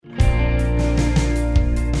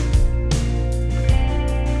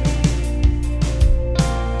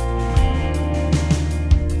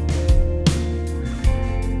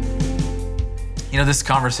This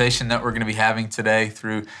conversation that we're going to be having today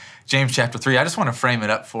through James chapter 3, I just want to frame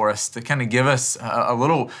it up for us to kind of give us a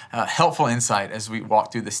little helpful insight as we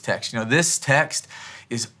walk through this text. This text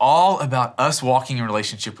is all about us walking in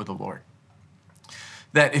relationship with the Lord.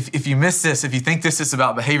 That if you miss this, if you think this is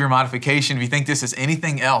about behavior modification, if you think this is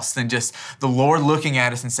anything else than just the Lord looking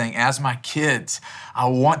at us and saying, as my kids, I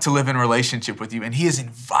want to live in a relationship with you. And he is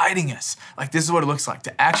inviting us, like this is what it looks like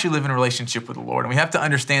to actually live in a relationship with the Lord. And we have to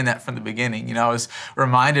understand that from the beginning. I was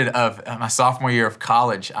reminded of my sophomore year of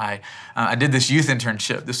college. I did this youth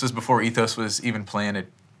internship. This was before Ethos was even planted.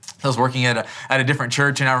 I was working at a different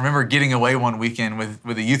church, and I remember getting away one weekend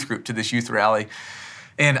with a youth group to this youth rally.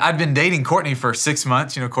 And I'd been dating Courtney for 6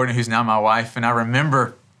 months, Courtney, who's now my wife. And I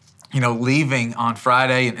remember, leaving on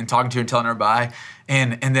Friday and talking to her and telling her bye.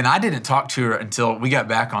 And then I didn't talk to her until we got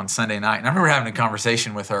back on Sunday night. And I remember having a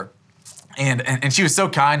conversation with her. And she was so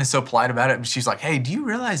kind and so polite about it. But she's like, hey, do you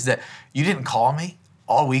realize that you didn't call me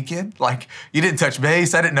all weekend? Like, you didn't touch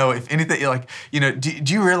base. I didn't know if anything,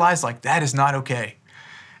 do you realize, that is not okay?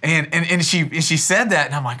 And she said that,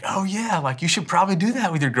 and I'm like, oh yeah, you should probably do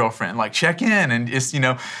that with your girlfriend, check in and just,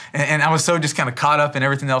 and I was so just kind of caught up in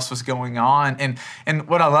everything else was going on. And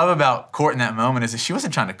what I love about Court in that moment is that she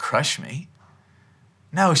wasn't trying to crush me.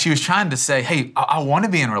 No, she was trying to say, hey, I want to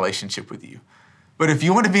be in a relationship with you. But if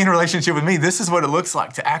you want to be in a relationship with me, this is what it looks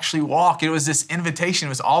like to actually walk. It was this invitation. It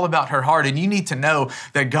was all about her heart. And you need to know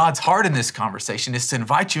that God's heart in this conversation is to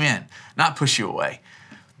invite you in, not push you away.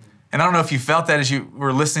 And I don't know if you felt that as you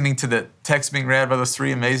were listening to the text being read by those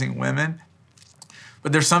three amazing women,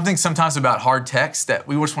 but there's something sometimes about hard text that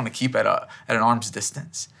we just want to keep at an arm's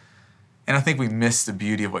distance. And I think we miss the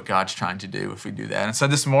beauty of what God's trying to do if we do that. And so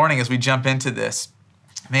this morning, as we jump into this,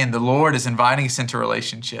 man, the Lord is inviting us into a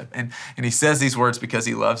relationship. And he says these words because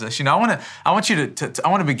he loves us. I want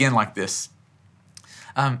to begin like this.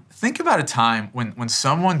 Think about a time when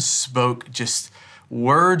someone spoke just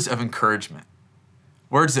words of encouragement.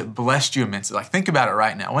 Words that blessed you immensely. Think about it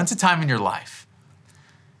right now. When's a time in your life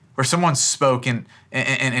where someone spoke and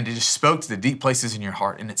it just spoke to the deep places in your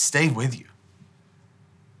heart and it stayed with you?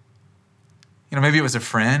 Maybe it was a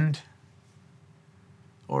friend,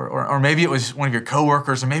 or maybe it was one of your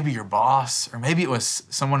coworkers, or maybe your boss, or maybe it was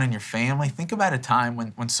someone in your family. Think about a time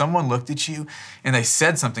when someone looked at you and they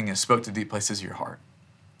said something that spoke to deep places of your heart.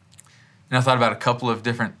 And I thought about a couple of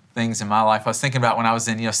different things in my life. I was thinking about when I was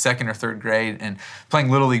in second or third grade and playing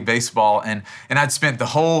Little League baseball, and I'd spent the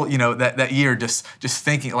whole that year just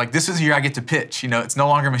thinking this is the year I get to pitch. It's no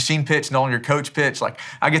longer machine pitch, no longer coach pitch.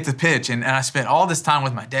 I get to pitch, and I spent all this time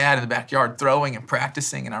with my dad in the backyard throwing and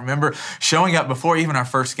practicing. And I remember showing up before even our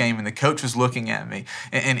first game, and the coach was looking at me,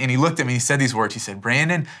 and he looked at me. He said these words. He said,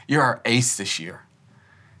 "Brandon, you're our ace this year."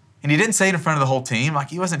 And he didn't say it in front of the whole team.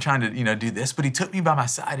 He wasn't trying to do this, but he took me by my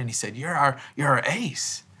side and he said, "You're our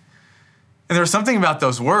ace." And there was something about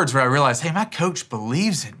those words where I realized, hey, my coach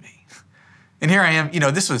believes in me. And here I am,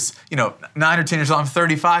 this was, 9 or 10 years old. I'm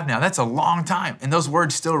 35 now. That's a long time. And those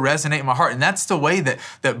words still resonate in my heart. And that's the way that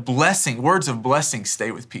words of blessing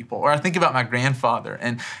stay with people. Or I think about my grandfather.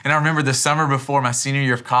 And I remember the summer before my senior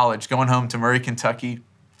year of college, going home to Murray, Kentucky.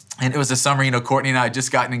 And it was the summer, Courtney and I had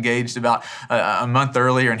just gotten engaged about a month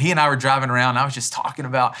earlier. And he and I were driving around. And I was just talking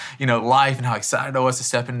about, life and how excited I was to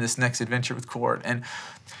step into this next adventure with Court. And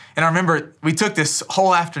I remember we took this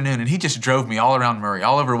whole afternoon and he just drove me all around Murray,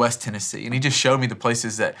 all over West Tennessee. And he just showed me the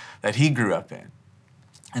places that he grew up in,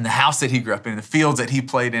 and the house that he grew up in, and the fields that he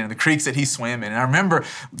played in, and the creeks that he swam in. And I remember,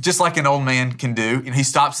 just like an old man can do, he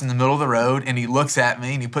stops in the middle of the road and he looks at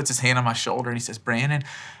me and he puts his hand on my shoulder and he says, "Brandon,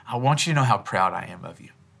 I want you to know how proud I am of you."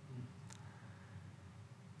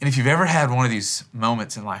 And if you've ever had one of these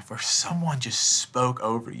moments in life where someone just spoke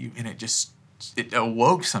over you and it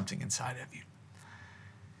awoke something inside of you,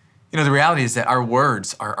 the reality is that our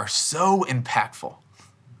words are so impactful,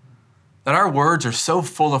 that our words are so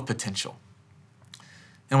full of potential.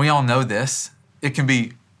 And we all know this. It can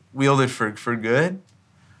be wielded for good.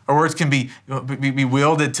 Our words can be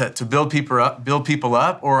wielded to build people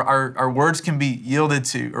up, or our words can be wielded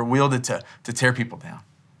to tear people down.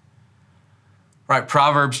 Right?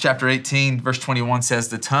 Proverbs chapter 18, verse 21 says,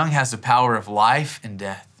 "The tongue has the power of life and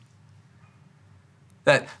death."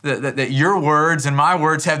 That your words and my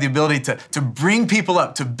words have the ability to bring people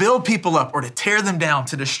up, to build people up, or to tear them down,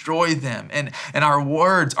 to destroy them. And our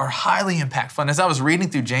words are highly impactful. And as I was reading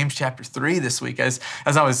through James chapter 3 this week, as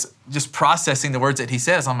I was just processing the words that he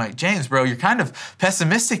says, I'm like, James, bro, you're kind of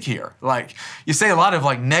pessimistic here. You say a lot of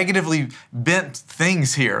negatively bent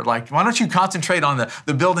things here. Why don't you concentrate on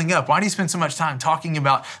the building up? Why do you spend so much time talking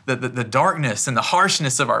about the darkness and the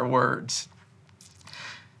harshness of our words?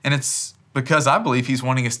 And it's because I believe he's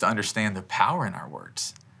wanting us to understand the power in our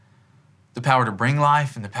words, the power to bring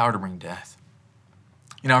life and the power to bring death.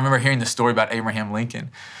 I remember hearing the story about Abraham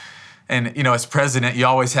Lincoln. And, as president, you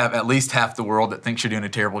always have at least half the world that thinks you're doing a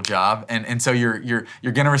terrible job. And so you're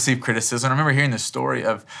going to receive criticism. I remember hearing the story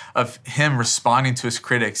of him responding to his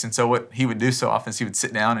critics. And so what he would do so often is he would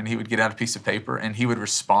sit down and he would get out a piece of paper and he would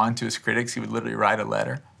respond to his critics. He would literally write a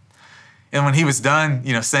letter. And when he was done,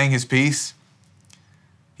 saying his piece,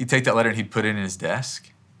 he'd take that letter and he'd put it in his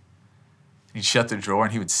desk. He'd shut the drawer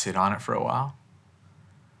and he would sit on it for a while.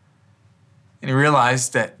 And he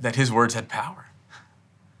realized that his words had power.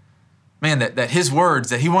 Man, that his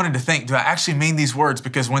words, that he wanted to think, do I actually mean these words?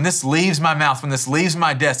 Because when this leaves my mouth, when this leaves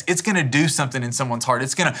my desk, it's going to do something in someone's heart.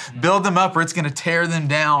 It's going to build them up or it's going to tear them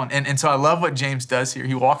down. And so I love what James does here.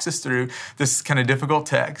 He walks us through this kind of difficult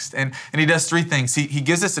text. And he does three things. He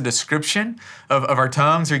gives us a description of our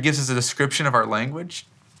tongues, or he gives us a description of our language.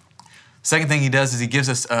 Second thing he does is he gives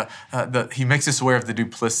us, he makes us aware of the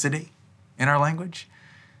duplicity in our language.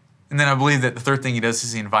 And then I believe that the third thing he does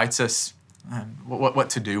is he invites us what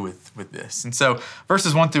to do with this. And so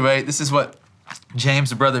verses 1-8, this is what James,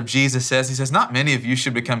 the brother of Jesus, says. He says, "Not many of you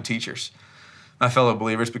should become teachers, my fellow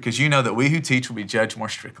believers, because you know that we who teach will be judged more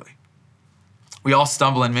strictly. We all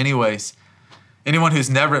stumble in many ways. Anyone who's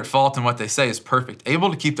never at fault in what they say is perfect, able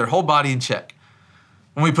to keep their whole body in check.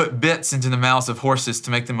 When we put bits into the mouths of horses to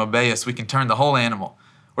make them obey us, we can turn the whole animal.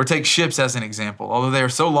 Or take ships as an example. Although they are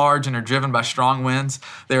so large and are driven by strong winds,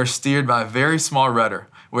 they are steered by a very small rudder,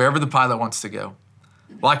 wherever the pilot wants to go.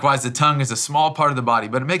 Likewise, the tongue is a small part of the body,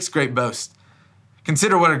 but it makes great boast.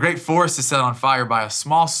 Consider what a great forest is set on fire by a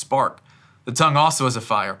small spark. The tongue also is a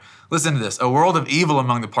fire. Listen to this, a world of evil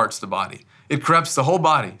among the parts of the body. It corrupts the whole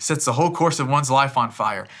body, sets the whole course of one's life on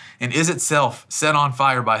fire, and is itself set on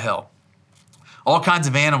fire by hell. All kinds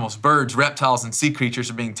of animals, birds, reptiles, and sea creatures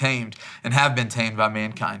are being tamed and have been tamed by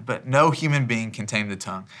mankind, but no human being can tame the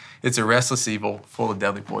tongue. It's a restless evil full of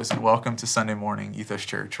deadly poison." Welcome to Sunday morning Ethos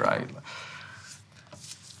Church, right?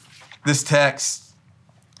 This text,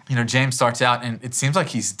 James starts out and it seems like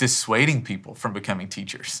he's dissuading people from becoming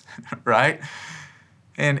teachers, right?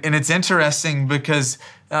 And it's interesting because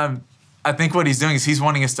I think what he's doing is he's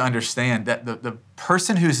wanting us to understand that the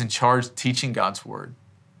person who's in charge of teaching God's word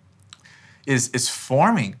is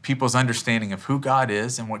forming people's understanding of who God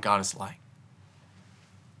is and what God is like.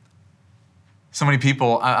 So many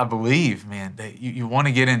people, I believe, man, you want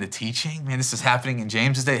to get into teaching. Man, this is happening in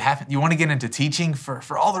James's day. You want to get into teaching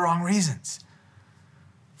for all the wrong reasons.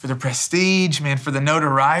 For the prestige, man, for the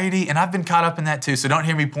notoriety. And I've been caught up in that too, so don't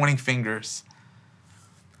hear me pointing fingers.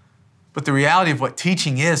 But the reality of what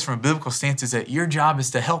teaching is from a biblical stance is that your job is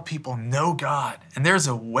to help people know God. And there's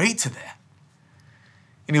a weight to that.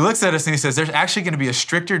 And he looks at us and he says, there's actually going to be a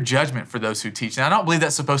stricter judgment for those who teach. And I don't believe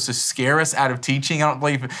that's supposed to scare us out of teaching. I don't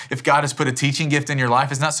believe if God has put a teaching gift in your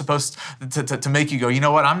life, it's not supposed to make you go, you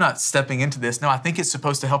know what, I'm not stepping into this. No, I think it's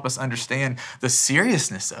supposed to help us understand the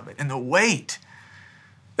seriousness of it and the weight.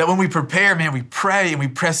 That when we prepare, man, we pray and we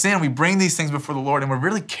press in, we bring these things before the Lord, and we're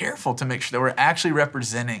really careful to make sure that we're actually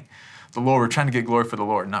representing the Lord. We're trying to get glory for the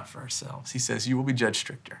Lord, not for ourselves. He says, you will be judged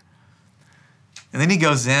stricter. And then he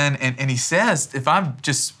goes in and he says, if I'm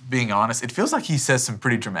just being honest, it feels like he says some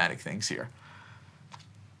pretty dramatic things here.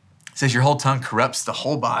 He says, your whole tongue corrupts the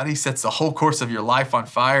whole body, sets the whole course of your life on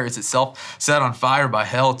fire. It's itself set on fire by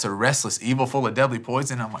hell. It's a restless evil full of deadly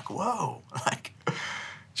poison. I'm like, whoa,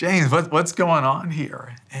 James, what's going on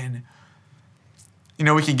here? And,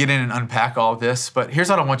 we can get in and unpack all of this, but here's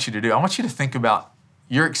what I want you to do. I want you to think about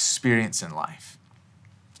your experience in life.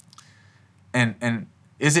 And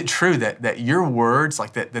is it true that your words,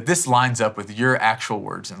 that this lines up with your actual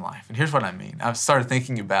words in life? And here's what I mean. I've started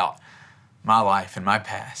thinking about my life and my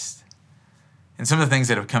past and some of the things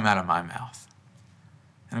that have come out of my mouth.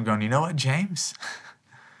 And I'm going, you know what, James?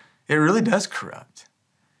 It really does corrupt.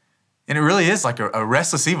 And it really is like a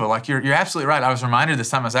restless evil. Like you're absolutely right. I was reminded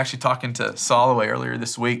this time, I was actually talking to Soloway earlier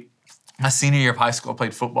this week. My senior year of high school, I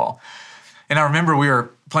played football. And I remember we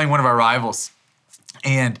were playing one of our rivals.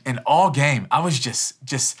 And all game, I was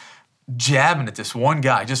just jabbing at this one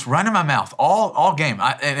guy, just running my mouth all game.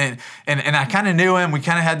 And I kind of knew him. We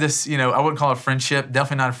kind of had this, I wouldn't call it a friendship,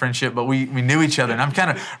 definitely not a friendship, but we knew each other. And I'm kind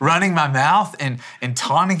of running my mouth and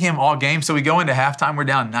taunting him all game. So we go into halftime, we're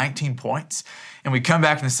down 19 points. And we come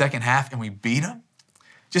back in the second half and we beat him.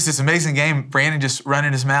 Just this amazing game. Brandon just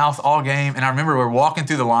running his mouth all game. And I remember we're walking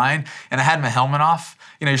through the line and I had my helmet off.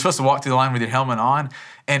 You're supposed to walk through the line with your helmet on.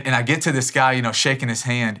 And I get to this guy, shaking his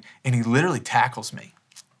hand, and he literally tackles me.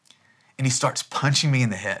 And he starts punching me in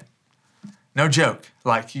the head. No joke.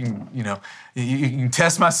 Like, you can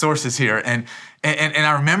test my sources here. And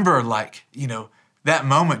I remember, like, that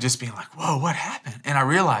moment just being like, whoa, what happened? And I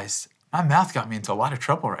realized my mouth got me into a lot of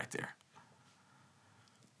trouble right there.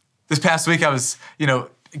 This past week, I was,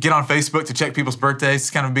 get on Facebook to check people's birthdays.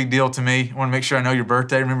 It's kind of a big deal to me. I want to make sure I know your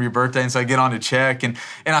birthday, remember your birthday. And so I get on to check. And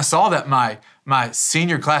I saw that my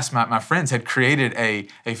senior class, my friends had created a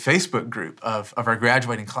Facebook group of our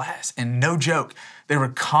graduating class. And no joke, they were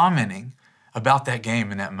commenting about that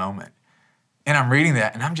game in that moment. And I'm reading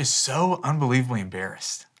that, and I'm just so unbelievably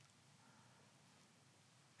embarrassed.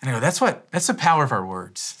 And I go, that's the power of our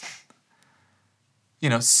words.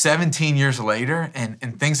 17 years later,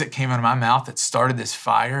 and things that came out of my mouth that started this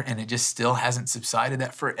fire, and it just still hasn't subsided,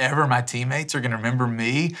 that forever my teammates are going to remember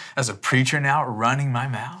me as a preacher now running my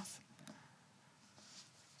mouth.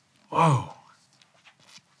 Whoa.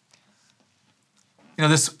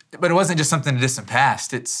 But it wasn't just something in the distant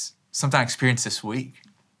past. It's something I experienced this week.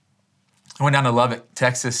 I went down to Lubbock,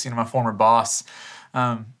 Texas. My former boss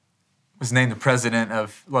was named the president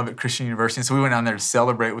of Lubbock Christian University. And so we went down there to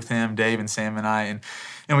celebrate with him, Dave and Sam and I.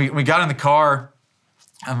 And we got in the car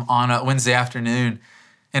on a Wednesday afternoon.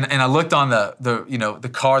 And I looked on the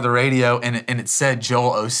car, the radio, and it said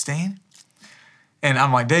Joel Osteen. And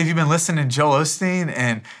I'm like, Dave, you've been listening to Joel Osteen?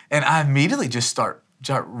 And I immediately just start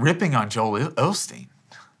ripping on Joel Osteen.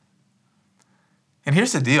 And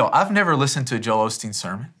here's the deal. I've never listened to a Joel Osteen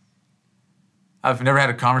sermon. I've never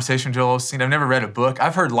had a conversation with Joel Osteen. I've never read a book.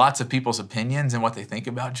 I've heard lots of people's opinions and what they think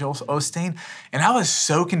about Joel Osteen. And I was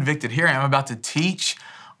so convicted. Here I am about to teach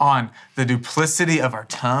on the duplicity of our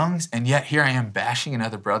tongues, and yet here I am bashing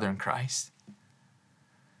another brother in Christ.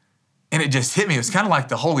 And it just hit me. It was kind of like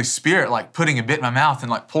the Holy Spirit, like putting a bit in my mouth and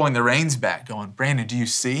like pulling the reins back, going, Brandon, do you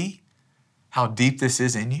see how deep this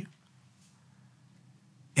is in you?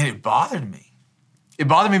 And it bothered me. It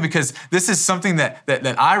bothered me because this is something that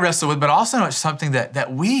I wrestle with, but also it's something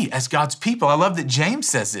that we as God's people, I love that James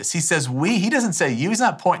says this. He says we, he doesn't say you. He's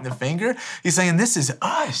not pointing the finger. He's saying this is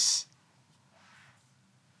us.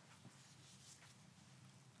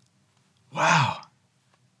 Wow.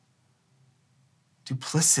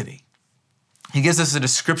 Duplicity. He gives us a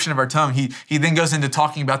description of our tongue. He then goes into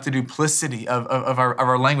talking about the duplicity of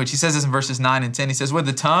our language. He says this in verses 9 and 10. He says, with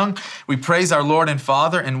the tongue we praise our Lord and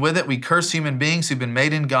Father, and with it we curse human beings who've been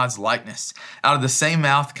made in God's likeness. Out of the same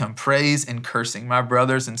mouth come praise and cursing. My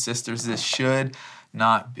brothers and sisters, this should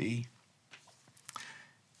not be.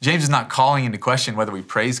 James is not calling into question whether we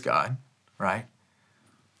praise God, right?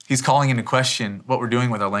 He's calling into question what we're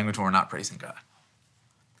doing with our language when we're not praising God.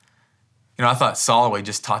 I thought Soloway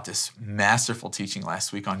just taught this masterful teaching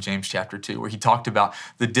last week on James chapter 2, where he talked about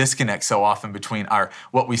the disconnect so often between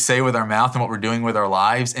what we say with our mouth and what we're doing with our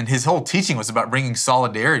lives. And his whole teaching was about bringing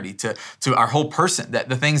solidarity to our whole person, that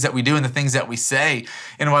the things that we do and the things that we say.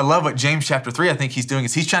 And I love what James chapter 3, I think he's doing,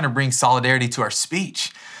 is he's trying to bring solidarity to our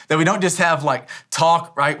speech. That we don't just have like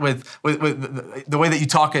talk, right, with the way that you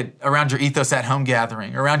talk around your ethos at home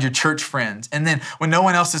gathering, around your church friends. And then when no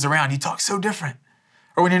one else is around, you talk so different.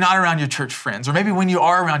 Or when you're not around your church friends, or maybe when you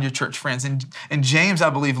are around your church friends. And James, I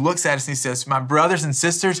believe, looks at us and he says, my brothers and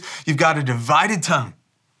sisters, you've got a divided tongue.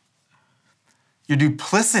 You're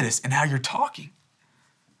duplicitous in how you're talking.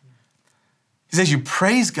 He says you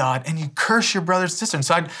praise God and you curse your brothers and sisters. And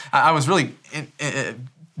so I was really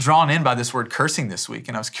drawn in by this word cursing this week.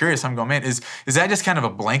 And I was curious, I'm going, man, is that just kind of a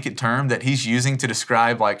blanket term that he's using to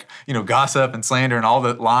describe gossip and slander and all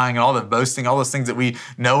the lying and all the boasting, all those things that we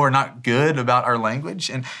know are not good about our language?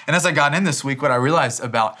 And as I got in this week, what I realized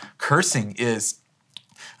about cursing is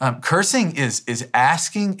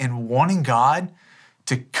asking and wanting God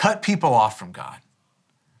to cut people off from God.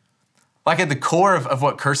 Like at the core of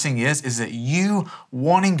what cursing is that you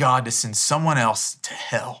wanting God to send someone else to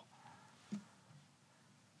hell.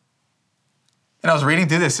 And I was reading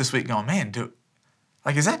through this week going, man,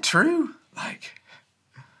 is that true?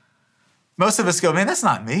 Most of us go, man, that's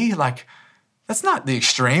not me. That's not the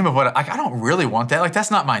extreme of what, I don't really want that. That's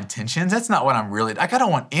not my intentions. That's not what I'm really, I don't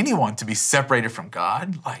want anyone to be separated from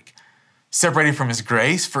God, separated from his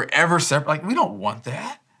grace, forever separate. We don't want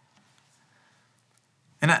that.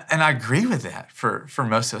 And I agree with that for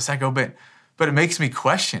most of us. I go, but it makes me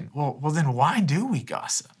question, well, then why do we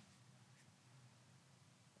gossip?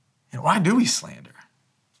 And why do we slander?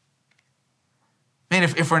 Man,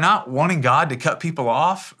 if we're not wanting God to cut people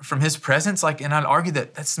off from his presence, and I'd argue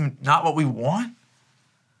that that's not what we want,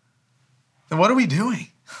 then what are we doing?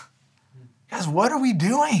 Guys, what are we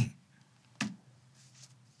doing?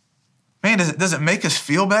 Man, does it make us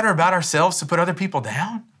feel better about ourselves to put other people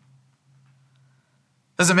down?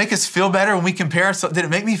 Does it make us feel better when we compare ourselves? Did it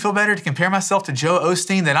make me feel better to compare myself to Joe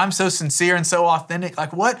Osteen, that I'm so sincere and so authentic?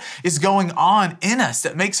 Like, what is going on in us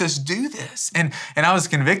that makes us do this? And I was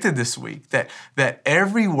convicted this week that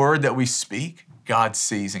every word that we speak, God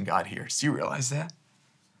sees and God hears. Do you realize that?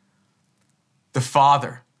 The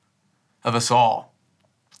Father of us all,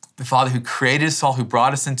 the Father who created us all, who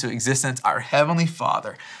brought us into existence, our Heavenly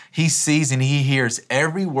Father, He sees and He hears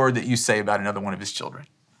every word that you say about another one of His children.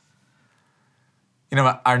 You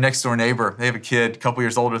know, our next door neighbor, they have a kid a couple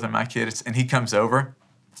years older than my kid, and he comes over,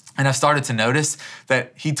 and I started to notice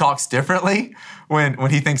that he talks differently when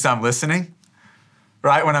he thinks I'm listening,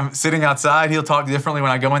 right? When I'm sitting outside, he'll talk differently. When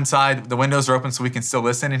I go inside, the windows are open so we can still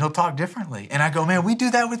listen, and he'll talk differently. And I go, man, we do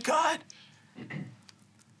that with God.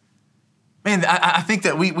 Man, I think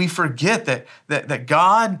that we forget that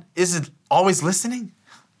God isn't always listening.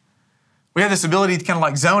 We have this ability to kind of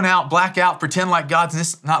like zone out, black out, pretend like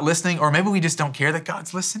God's not listening, or maybe we just don't care that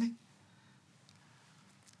God's listening.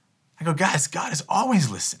 I go, guys, God is always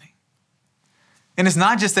listening. And it's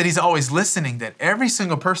not just that He's always listening, that every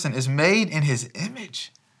single person is made in His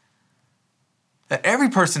image. That every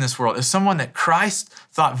person in this world is someone that Christ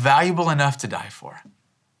thought valuable enough to die for.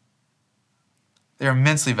 They're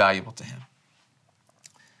immensely valuable to Him.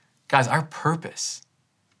 Guys, our purpose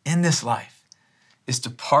in this life is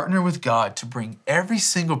to partner with God to bring every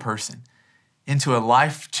single person into a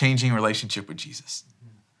life-changing relationship with Jesus.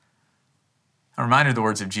 I'm reminded of the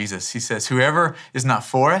words of Jesus. He says, whoever is not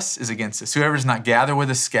for us is against us. Whoever does not gather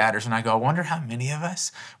with us scatters. And I go, I wonder how many of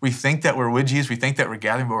us, we think that we're with Jesus, we think that we're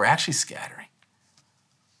gathering, but we're actually scattering.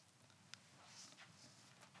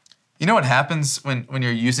 You know what happens when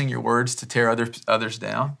you're using your words to tear others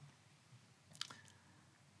down?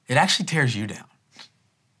 It actually tears you down.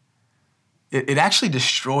 It actually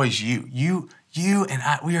destroys you. You and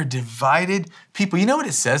I, we are divided people. You know what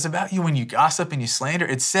it says about you when you gossip and you slander?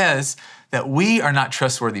 It says that we are not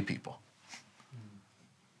trustworthy people.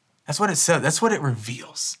 That's what it says. That's what it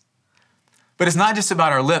reveals. But it's not just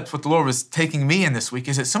about our lips. What the Lord was taking me in this week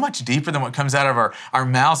is it's so much deeper than what comes out of our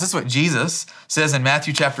mouths. This is what Jesus says in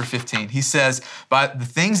Matthew chapter 15. He says, by the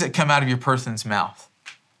things that come out of your person's mouth,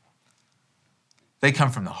 they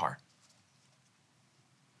come from the heart.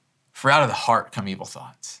 For out of the heart come evil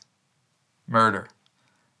thoughts, murder,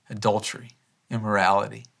 adultery,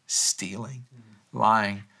 immorality, stealing,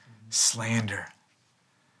 lying, slander.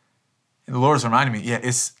 And the Lord is reminding me,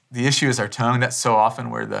 the issue is our tongue. That's so often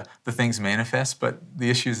where the things manifest, but the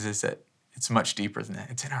issue is that it's much deeper than that.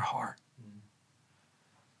 It's in our heart.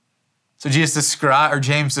 So James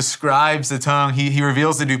describes the tongue. He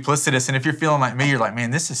reveals the duplicitous. And if you're feeling like me, you're like,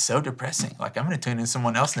 man, this is so depressing. Like, I'm going to tune in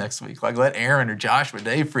someone else next week. Like, let Aaron or Josh or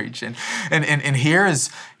Dave preach. And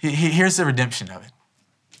here's the redemption of it.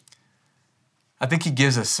 I think he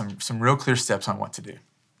gives us some real clear steps on what to do.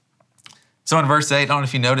 So in verse 8, I don't know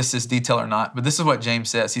if you notice this detail or not, but this is what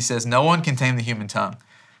James says. He says, no one can tame the human tongue.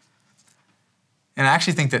 And I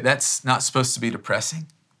actually think that that's not supposed to be depressing.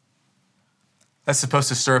 That's supposed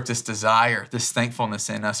to stir up this desire, this thankfulness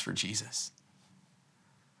in us for Jesus.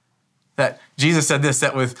 That Jesus said this,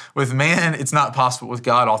 that with man, it's not possible. With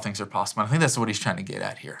God, all things are possible. And I think that's what he's trying to get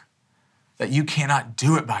at here. That you cannot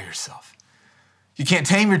do it by yourself. You can't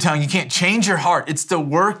tame your tongue. You can't change your heart. It's the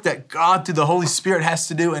work that God through the Holy Spirit has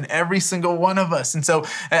to do in every single one of us. And so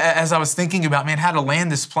as I was thinking about, man, how to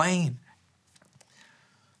land this plane,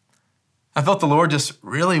 I felt the Lord just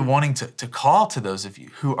really wanting to call to those of you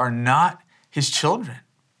who are not His children.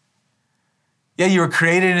 Yeah, you were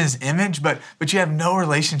created in His image, but you have no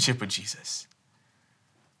relationship with Jesus.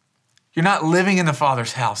 You're not living in the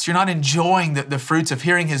Father's house. You're not enjoying the fruits of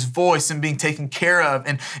hearing His voice and being taken care of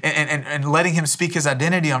and letting Him speak His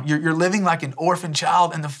identity on. You're living like an orphan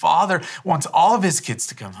child, and the Father wants all of His kids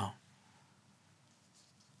to come home.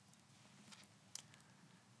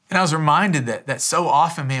 And I was reminded that so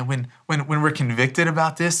often, man, when we're convicted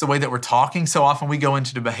about this, the way that we're talking, so often we go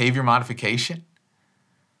into the behavior modification.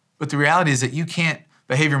 But the reality is that you can't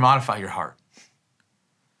behavior modify your heart.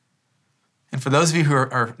 And for those of you who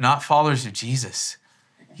are not followers of Jesus,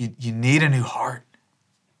 you need a new heart.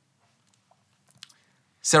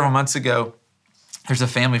 Several months ago, there's a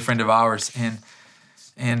family friend of ours, and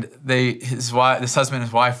this husband and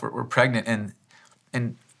his wife were pregnant,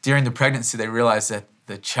 and during the pregnancy, they realized that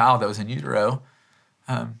the child that was in utero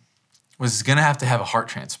was going to have a heart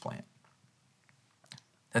transplant.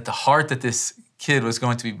 That the heart that this kid was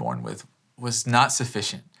going to be born with was not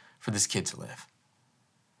sufficient for this kid to live.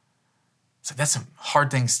 So that's some hard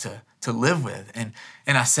things to live with. And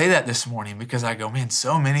I say that this morning because I go, man,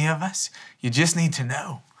 so many of us, you just need to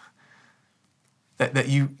know that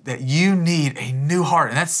you need a new heart.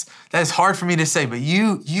 And that is hard for me to say, but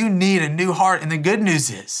you need a new heart. And the good news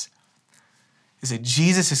is that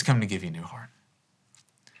Jesus has come to give you a new heart.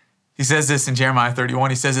 He says this in Jeremiah 31.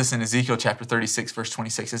 He says this in Ezekiel chapter 36, verse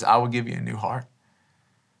 26. He says, I will give you a new heart,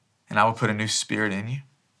 and I will put a new spirit in you.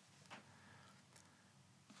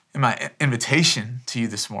 And my invitation to you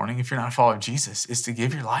this morning, if you're not a follower of Jesus, is to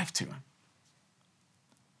give your life to him.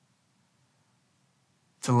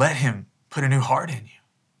 To let him put a new heart in you.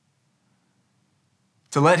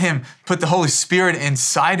 To let him put the Holy Spirit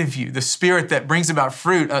inside of you, the Spirit that brings about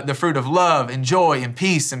fruit, the fruit of love and joy and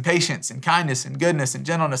peace and patience and kindness and goodness and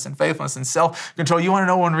gentleness and faithfulness and self-control. You want to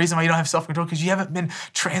know one reason why you don't have self-control? Because you haven't been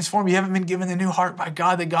transformed. You haven't been given the new heart by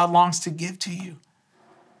God that God longs to give to you.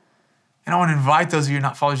 And I want to invite those of you who are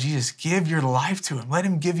not followers of Jesus, give your life to him. Let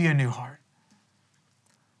him give you a new heart.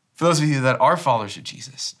 For those of you that are followers of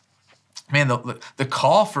Jesus, man, the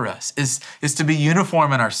call for us is to be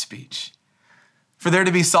uniform in our speech. For there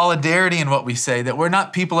to be solidarity in what we say, that we're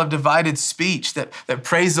not people of divided speech, that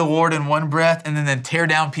praise the Lord in one breath and then tear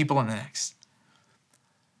down people in the next.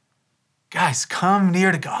 Guys, come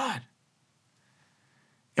near to God.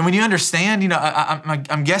 And when you understand,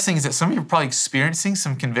 I'm guessing is that some of you are probably experiencing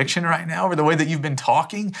some conviction right now over the way that you've been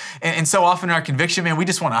talking. And so often in our conviction, man, we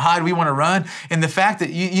just want to hide, we want to run. And the fact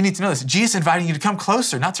that you need to know this, Jesus is inviting you to come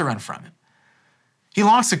closer, not to run from him. He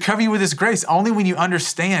longs to cover you with his grace. Only when you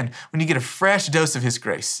understand, when you get a fresh dose of his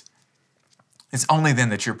grace, it's only then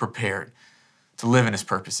that you're prepared to live in his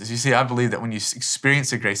purposes. You see, I believe that when you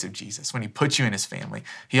experience the grace of Jesus, when he puts you in his family,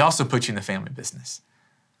 he also puts you in the family business.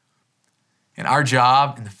 And our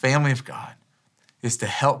job in the family of God is to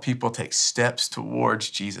help people take steps towards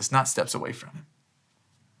Jesus, not steps away from him.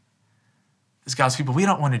 As God's people, we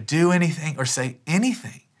don't want to do anything or say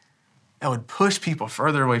anything that would push people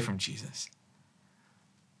further away from Jesus.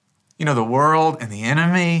 The world and the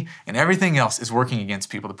enemy and everything else is working against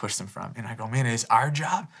people to push them from. And I go, man, it is our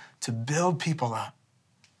job to build people up,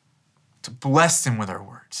 to bless them with our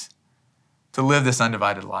words, to live this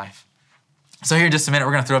undivided life. So here in just a minute,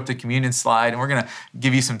 we're going to throw up the communion slide, and we're going to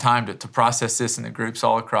give you some time to process this in the groups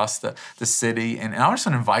all across the city. And I just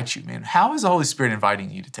want to invite you, man, how is the Holy Spirit inviting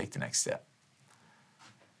you to take the next step?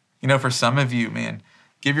 For some of you, man,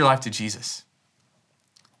 give your life to Jesus.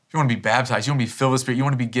 If you want to be baptized, you want to be filled with the Spirit, you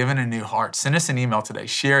want to be given a new heart, send us an email today,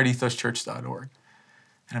 share@ethoschurch.org.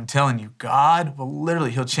 And I'm telling you, God will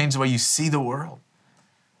he'll change the way you see the world.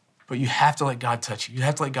 But you have to let God touch you. You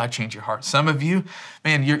have to let God change your heart. Some of you,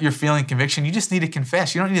 man, you're feeling conviction. You just need to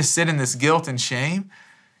confess. You don't need to sit in this guilt and shame.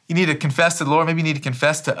 You need to confess to the Lord. Maybe you need to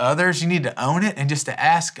confess to others. You need to own it and just to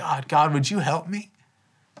ask God, would you help me?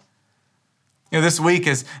 This week,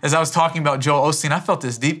 as I was talking about Joel Osteen, I felt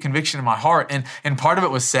this deep conviction in my heart. And part of it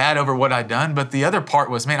was sad over what I'd done. But the other part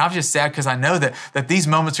was, man, I was just sad because I know that these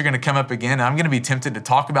moments are going to come up again. And I'm going to be tempted to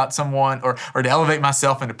talk about someone or to elevate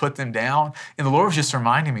myself and to put them down. And the Lord was just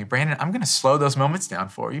reminding me, Brandon, I'm going to slow those moments down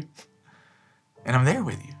for you. And I'm there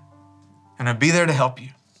with you. And I'll be there to help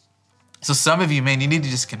you. So some of you, man, you need to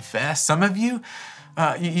just confess. Some of you,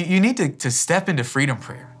 you need to step into freedom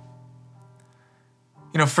prayer.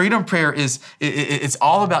 Freedom prayer it's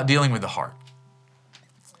all about dealing with the heart.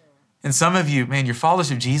 And some of you, man, you're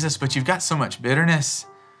followers of Jesus, but you've got so much bitterness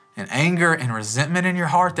and anger and resentment in your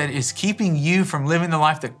heart that is keeping you from living the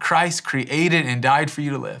life that Christ created and died for you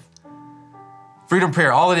to live. Freedom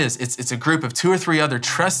prayer, all it is, it's a group of 2 or 3 other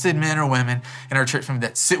trusted men or women in our church family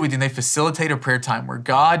that sit with you and they facilitate a prayer time where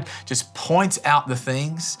God just points out the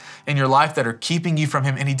things in your life that are keeping you from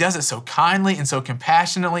him. And he does it so kindly and so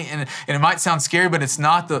compassionately. And it might sound scary, but it's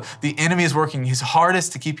not. The enemy is working his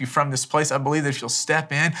hardest to keep you from this place. I believe that if you'll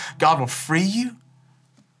step in, God will free you.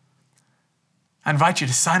 I invite you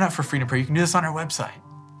to sign up for Freedom Prayer. You can do this on our website.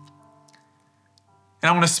 And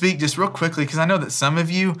I want to speak just real quickly because I know that some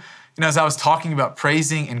of you, as I was talking about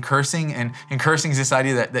praising and cursing, and cursing is this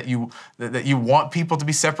idea that you want people to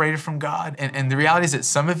be separated from God. And the reality is that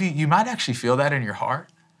some of you might actually feel that in your heart.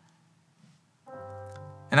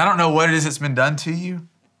 And I don't know what it is that's been done to you.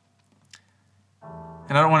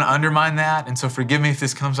 And I don't want to undermine that. And so forgive me if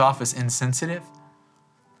this comes off as insensitive.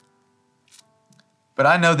 But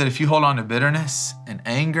I know that if you hold on to bitterness and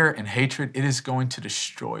anger and hatred, it is going to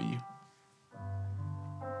destroy you.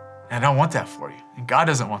 And I don't want that for you. And God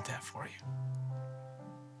doesn't want that for you.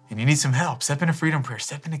 And you need some help. Step into freedom prayer.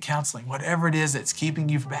 Step into counseling. Whatever it is that's keeping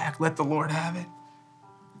you back, let the Lord have it.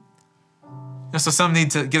 So some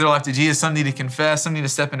need to give their life to Jesus. Some need to confess. Some need to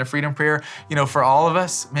step into freedom prayer. For all of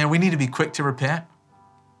us, man, we need to be quick to repent.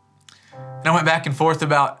 And I went back and forth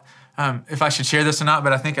about if I should share this or not,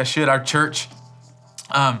 but I think I should. Our church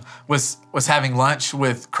was having lunch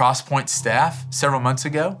with Crosspoint staff several months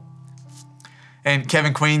ago. And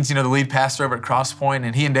Kevin Queen's, the lead pastor over at Crosspoint,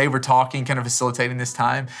 and he and Dave were talking, kind of facilitating this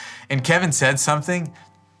time. And Kevin said something,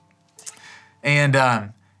 and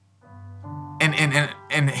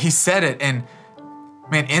he said it, and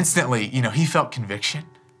man, instantly, he felt conviction.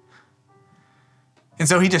 And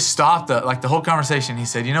so he just stopped the whole conversation. He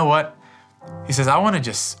said, you know what? He says, I want to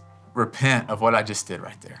just repent of what I just did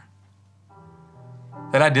right there.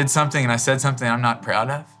 That I did something and I said something I'm not proud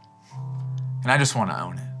of, and I just want to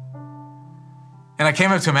own it. And I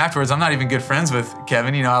came up to him afterwards. I'm not even good friends with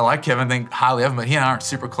Kevin. I like Kevin, think highly of him, but he and I aren't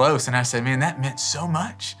super close. And I said, man, that meant so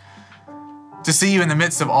much. To see you in the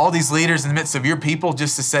midst of all these leaders, in the midst of your people,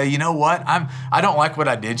 just to say, you know what? I don't like what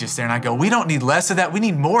I did just there. And I go, we don't need less of that. We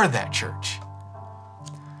need more of that, church.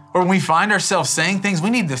 Or when we find ourselves saying things,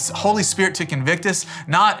 we need the Holy Spirit to convict us,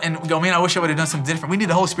 and go, man, I wish I would have done something different. We need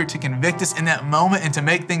the Holy Spirit to convict us in that moment and to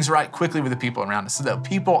make things right quickly with the people around us so that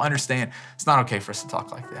people understand it's not okay for us to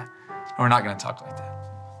talk like that. And we're not going to talk like that.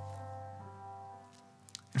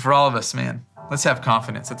 And for all of us, man, let's have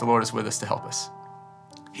confidence that the Lord is with us to help us.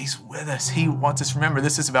 He's with us. He wants us. Remember,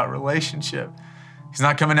 this is about relationship. He's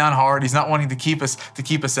not coming down hard. He's not wanting to keep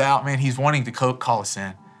us out, man. He's wanting to call us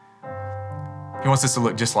in. He wants us to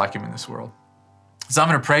look just like him in this world. So I'm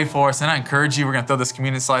going to pray for us, and I encourage you, we're going to throw this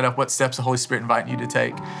communion slide up. What steps the Holy Spirit inviting you to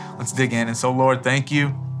take? Let's dig in. And so, Lord, thank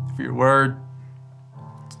you for your word.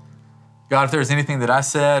 God, if there was anything that I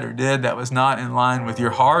said or did that was not in line with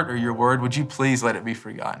your heart or your word, would you please let it be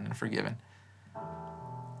forgotten and forgiven?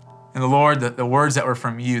 And the Lord, the words that were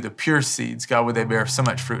from you, the pure seeds, God, would they bear so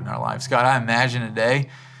much fruit in our lives? God, I imagine a day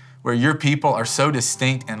where your people are so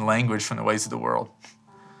distinct in language from the ways of the world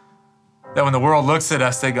that when the world looks at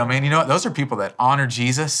us, they go, man, you know what? Those are people that honor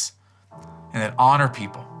Jesus and that honor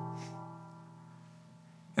people.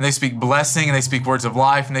 And they speak blessing, and they speak words of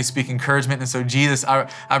life, and they speak encouragement. And so, Jesus,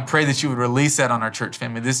 I pray that you would release that on our church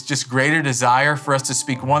family, this just greater desire for us to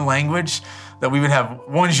speak one language, that we would have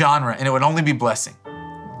one genre, and it would only be blessing.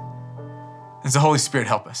 And so, Holy Spirit,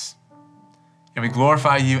 help us. And we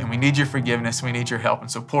glorify you, and we need your forgiveness, and we need your help. And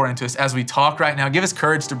so pour into us as we talk right now. Give us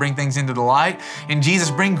courage to bring things into the light. And Jesus,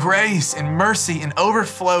 bring grace and mercy and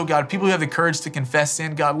overflow, God. People who have the courage to confess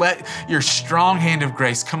sin, God, let your strong hand of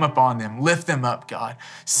grace come upon them. Lift them up, God.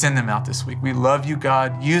 Send them out this week. We love you,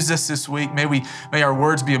 God. Use us this week. May our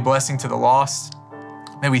words be a blessing to the lost.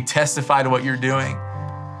 May we testify to what you're doing.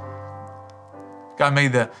 God, may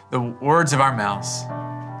the words of our mouths,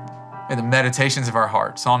 may the meditations of our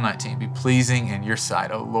heart, Psalm 19, be pleasing in your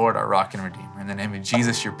sight, O Lord, our rock and redeemer. In the name of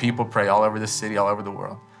Jesus, your people pray all over this city, all over the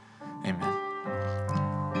world.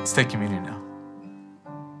 Amen. Let's take communion now.